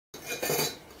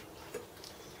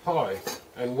Hi,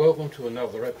 and welcome to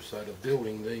another episode of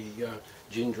building the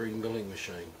Gingery Milling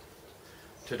Machine.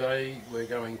 Today we're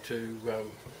going to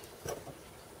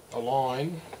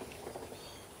align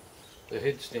the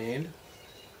headstand,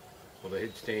 or the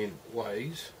headstand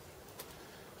ways,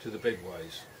 to the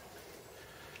bedways.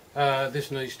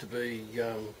 This needs to be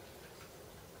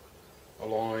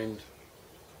aligned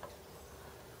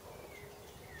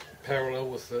parallel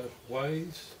with the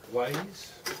ways.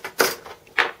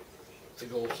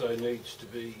 It also needs to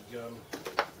be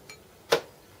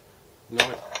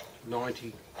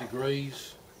 90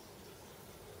 degrees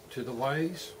to the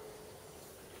ways.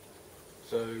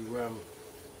 So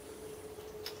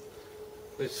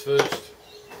let's first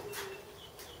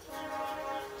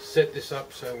set this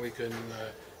up so we can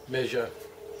measure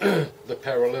the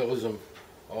parallelism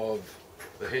of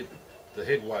the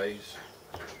headways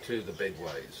to the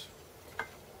bedways.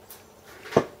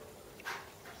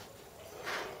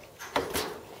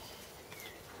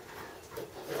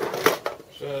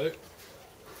 So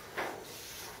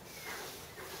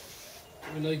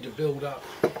we need to build up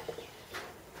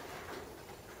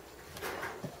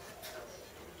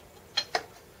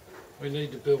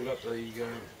the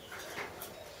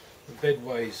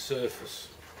bedways surface.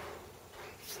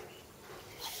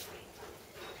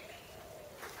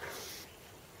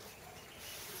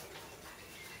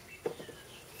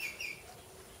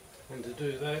 And to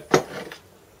do that,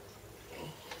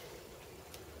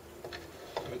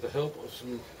 with the help of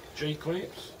some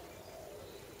G-clamps,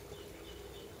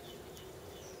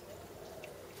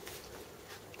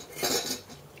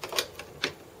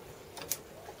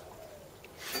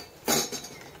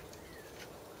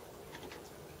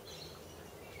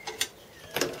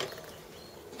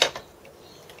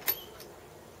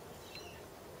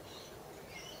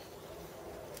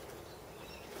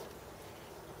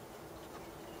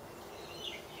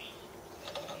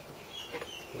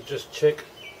 we'll just check.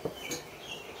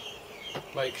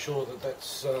 Make sure that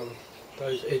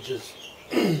those edges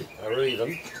are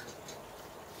even.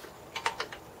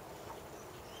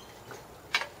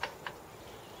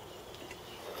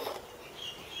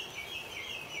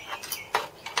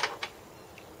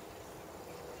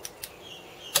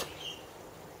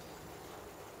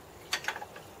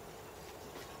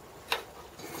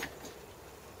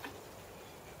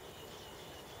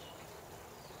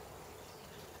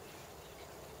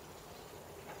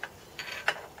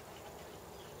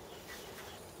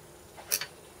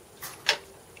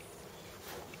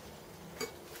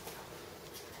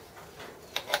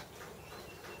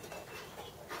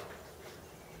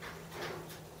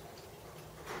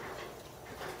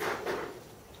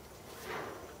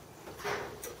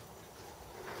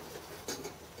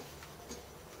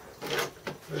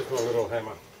 There's my little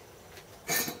hammer.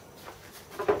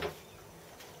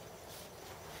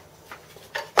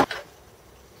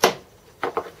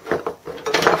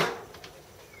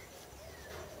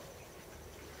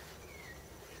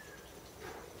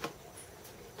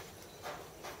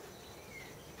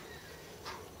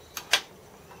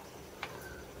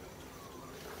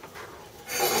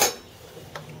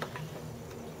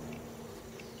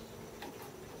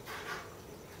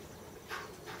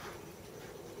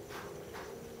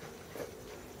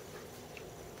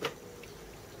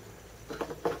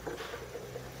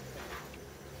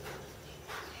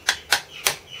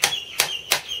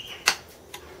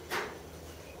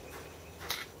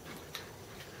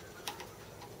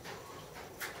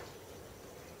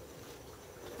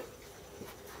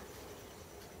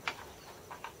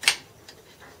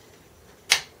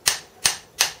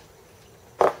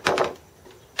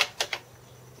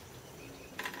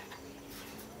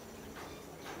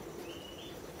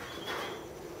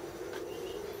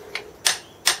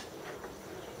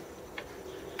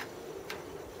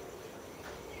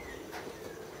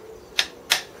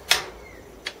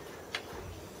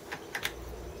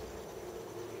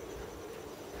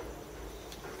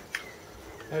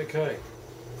 Okay.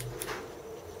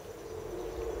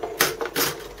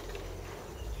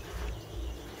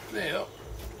 Now,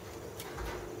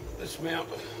 let's mount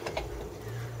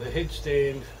the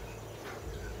headstand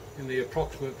in the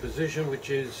approximate position, which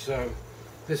is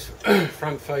this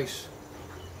front face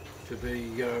to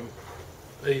be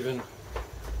even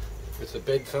with the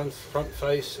bed front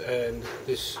face, and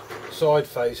this side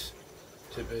face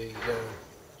to be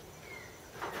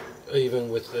even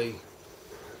with the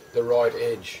right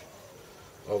edge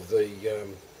of the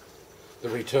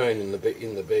return in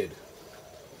the bed.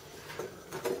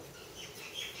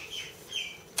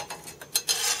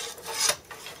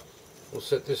 We'll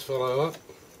set this fellow up.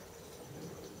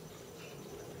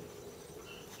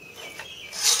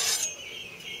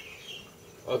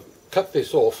 I've cut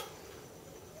this off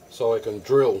so I can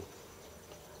drill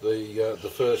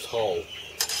the first hole.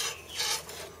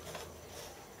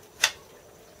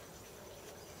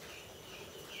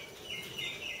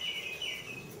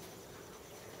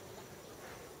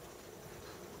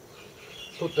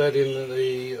 Put that in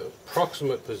the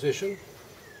approximate position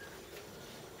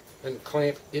and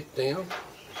clamp it down.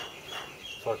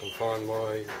 If I can find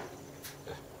my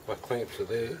clamps are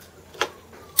there.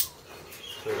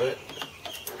 So that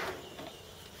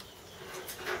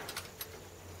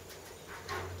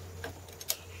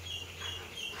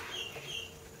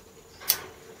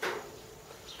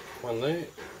one there.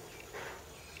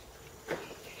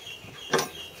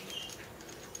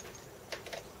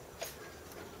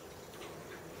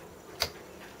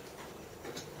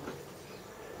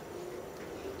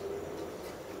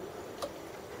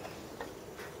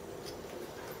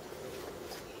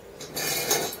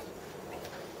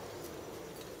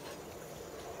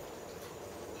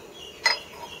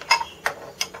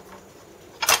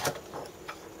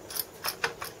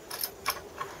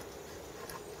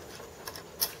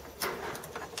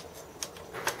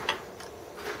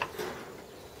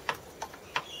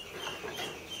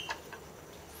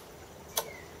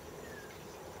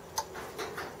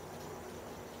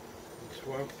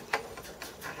 One.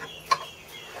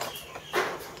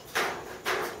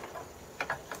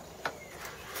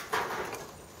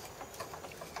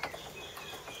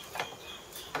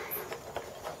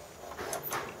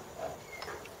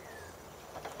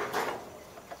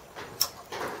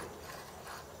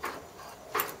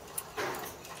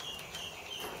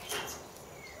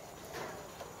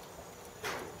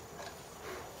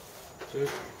 Two.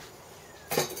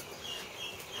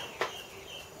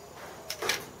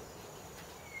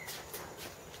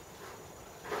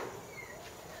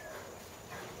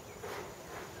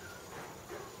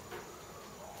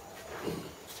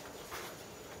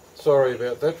 Sorry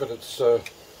about that, but it's a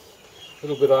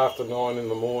little bit after 9 in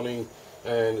the morning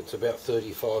and it's about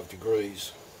 35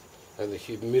 degrees and the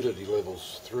humidity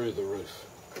levels through the roof.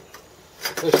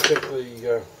 Let's check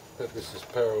that this is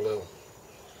parallel.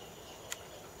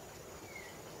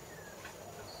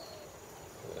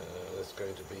 That's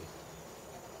going to be in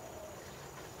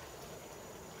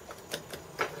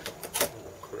the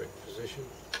correct position.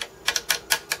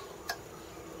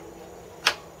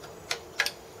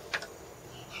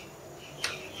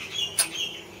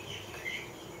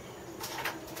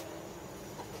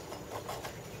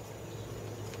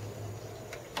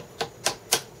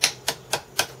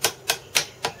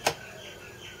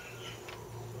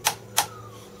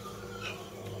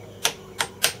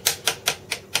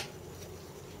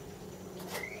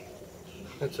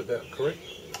 That's about correct.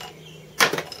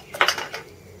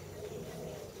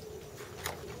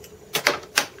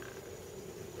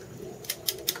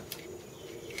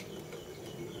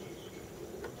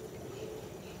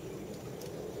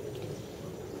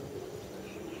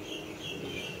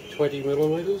 $20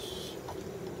 millimeters.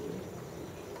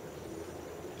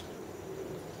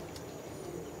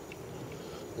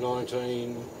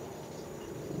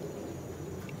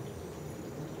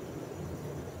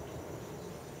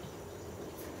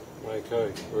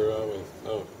 Okay, where are we?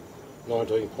 Oh,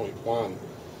 19.1.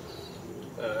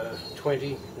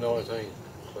 20, 19.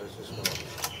 Close this one up.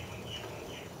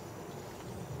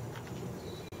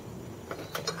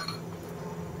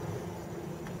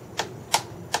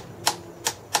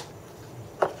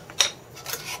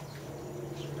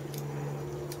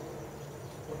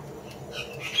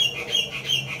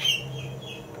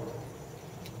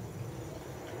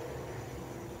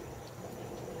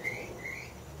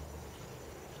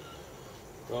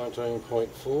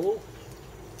 .4.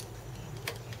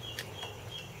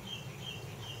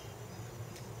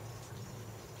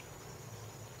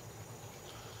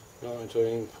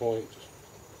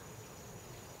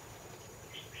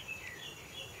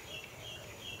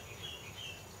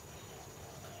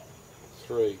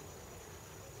 19.3.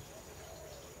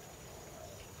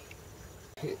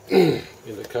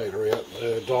 Indicator out,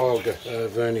 dial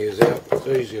verniers out. It's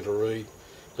easier to read,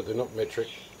 but they're not metric.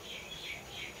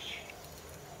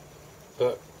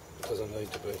 But it doesn't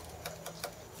need to be.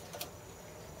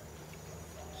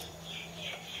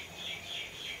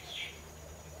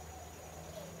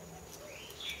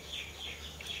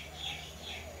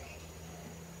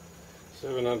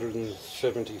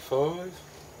 $775.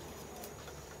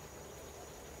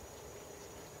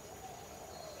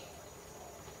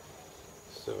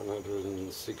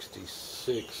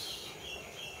 $766.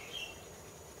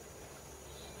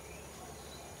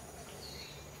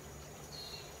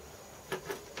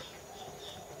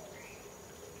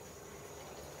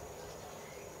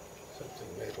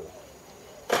 Something metal.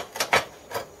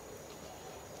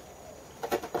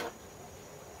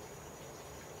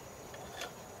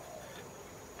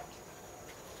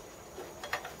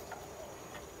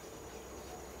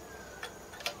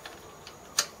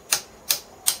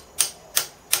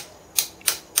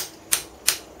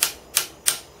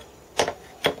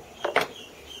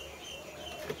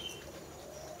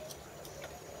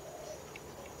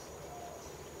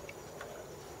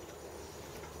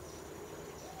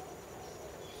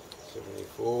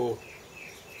 74,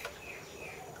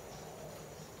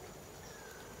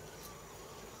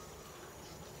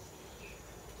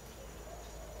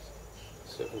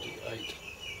 78.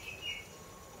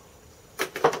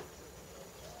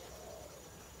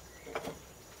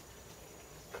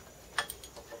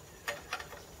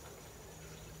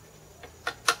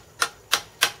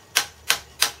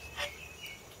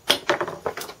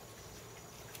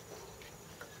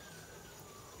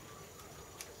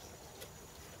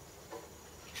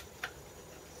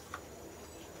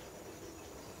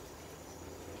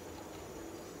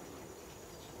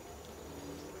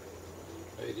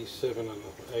 And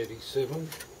 87,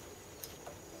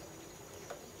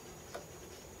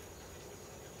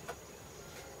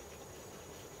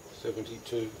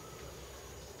 72.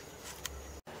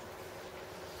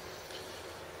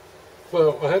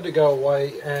 Well, I had to go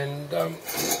away and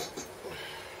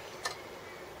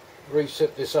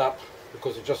reset this up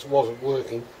because it just wasn't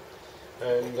working,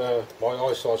 and my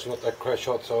eyesight's not that crash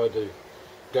hot, so I had to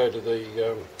go to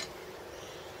the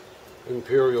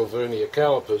imperial vernier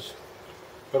calipers.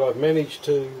 But I've managed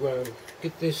to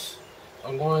get this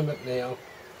alignment now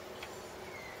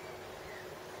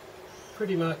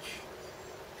pretty much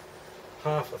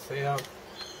half a thou.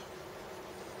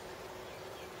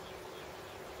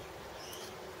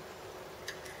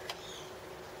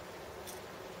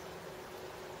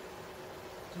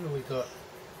 What have we got?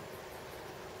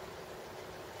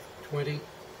 20.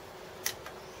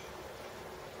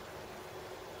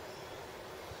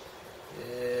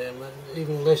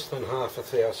 Even less than half a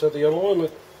thou. So the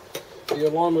alignment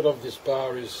of this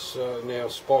bar is now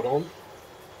spot on.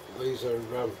 These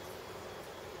are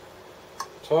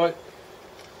tight.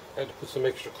 Had to put some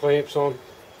extra clamps on.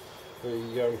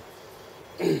 The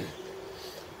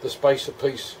the spacer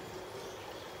piece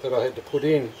that I had to put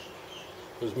in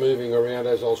was moving around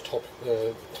as I was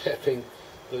tapping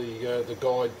the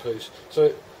guide piece.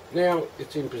 So now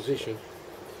it's in position.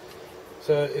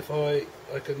 So if I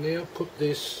can now put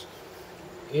this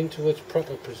into its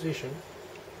proper position.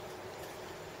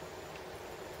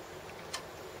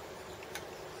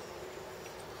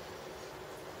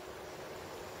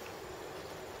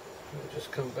 I'll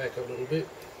just come back a little bit.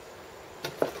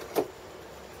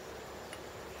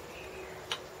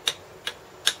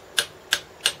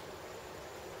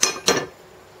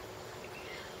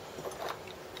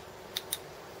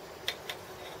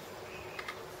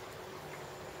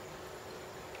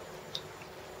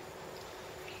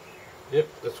 Yep,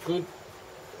 that's good.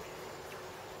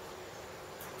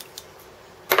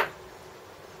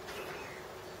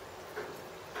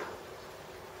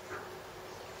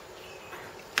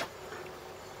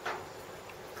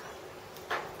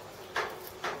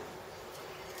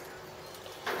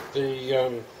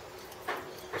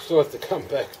 I still have to come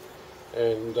back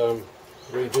and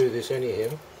redo this anyhow,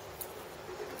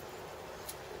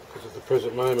 because at the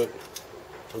present moment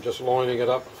I'm just lining it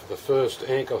up for the first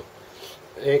anchor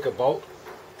bolt.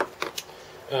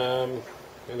 And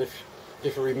if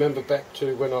you remember back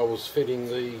to when I was fitting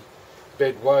the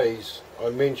bedways, I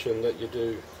mentioned that you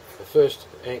do the first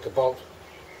anchor bolt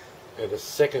and a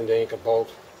second anchor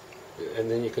bolt, and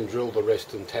then you can drill the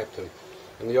rest and tap them.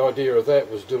 And the idea of that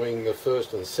was doing the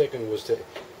first and second was to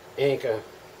anchor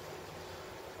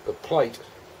the plate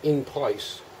in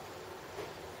place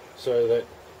so that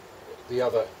the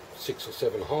other 6 or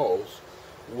 7 holes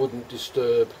wouldn't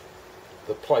disturb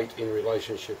the plate in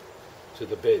relationship to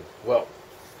the bed. Well,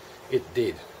 it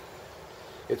did.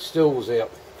 It still was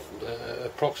out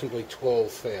approximately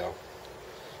 12 thou,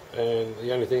 and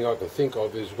the only thing I can think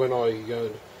of is when I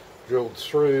drilled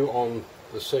through on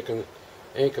the second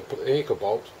anchor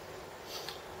bolt,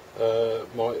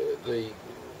 the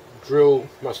drill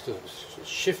must have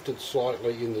shifted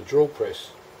slightly in the drill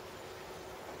press,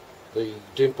 the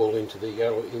dimple into the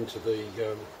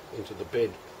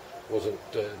bed wasn't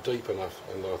deep enough,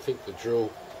 and I think the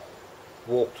drill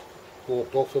walked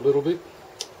off a little bit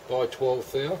by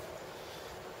 12 thou.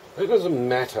 It doesn't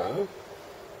matter.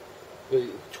 The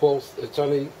 12th,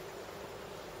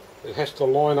 it has to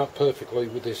line up perfectly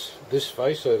with this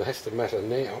face, so it has to matter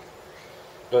now.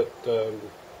 But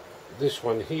this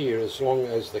one here, as long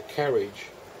as the carriage,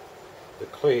 the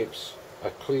clamps are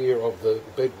clear of the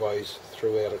bedways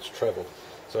throughout its travel,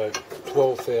 so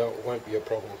 12 thou won't be a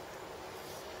problem.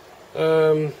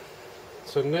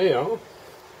 So now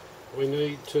we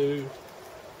need to,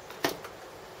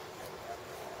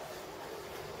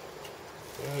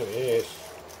 oh yes,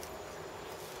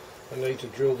 I need to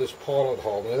drill this pilot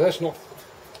hole. Now that's not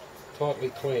tightly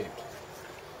clamped,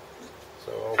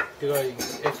 so I'll get a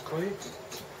F clamp.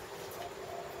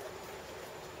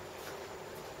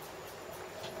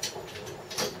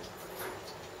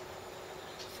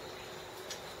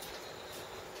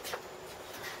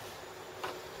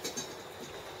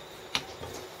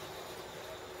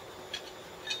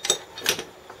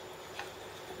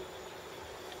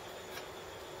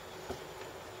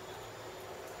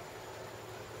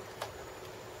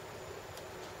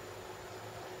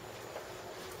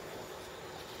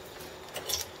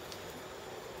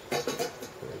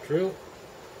 drill.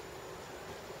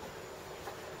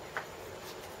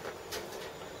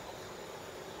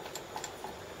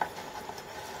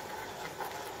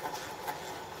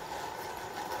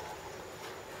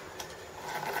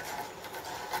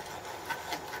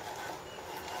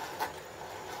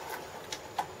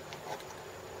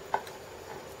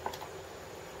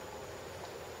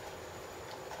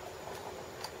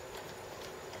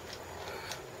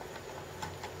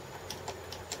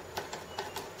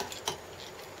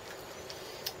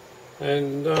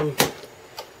 And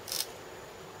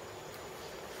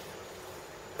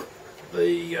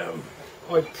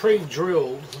I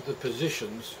pre-drilled the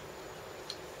positions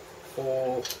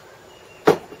for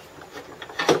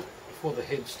the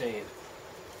headstand.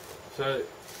 So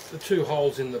the two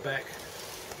holes in the back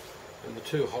and the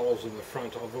two holes in the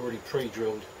front I've already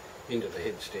pre-drilled into the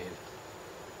headstand,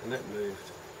 and that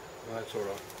moved. Oh, that's all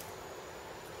right.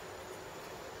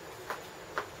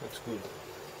 That's good.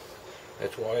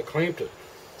 That's why I clamped it.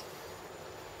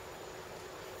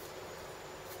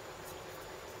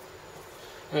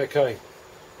 Okay,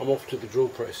 I'm off to the drill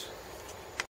press.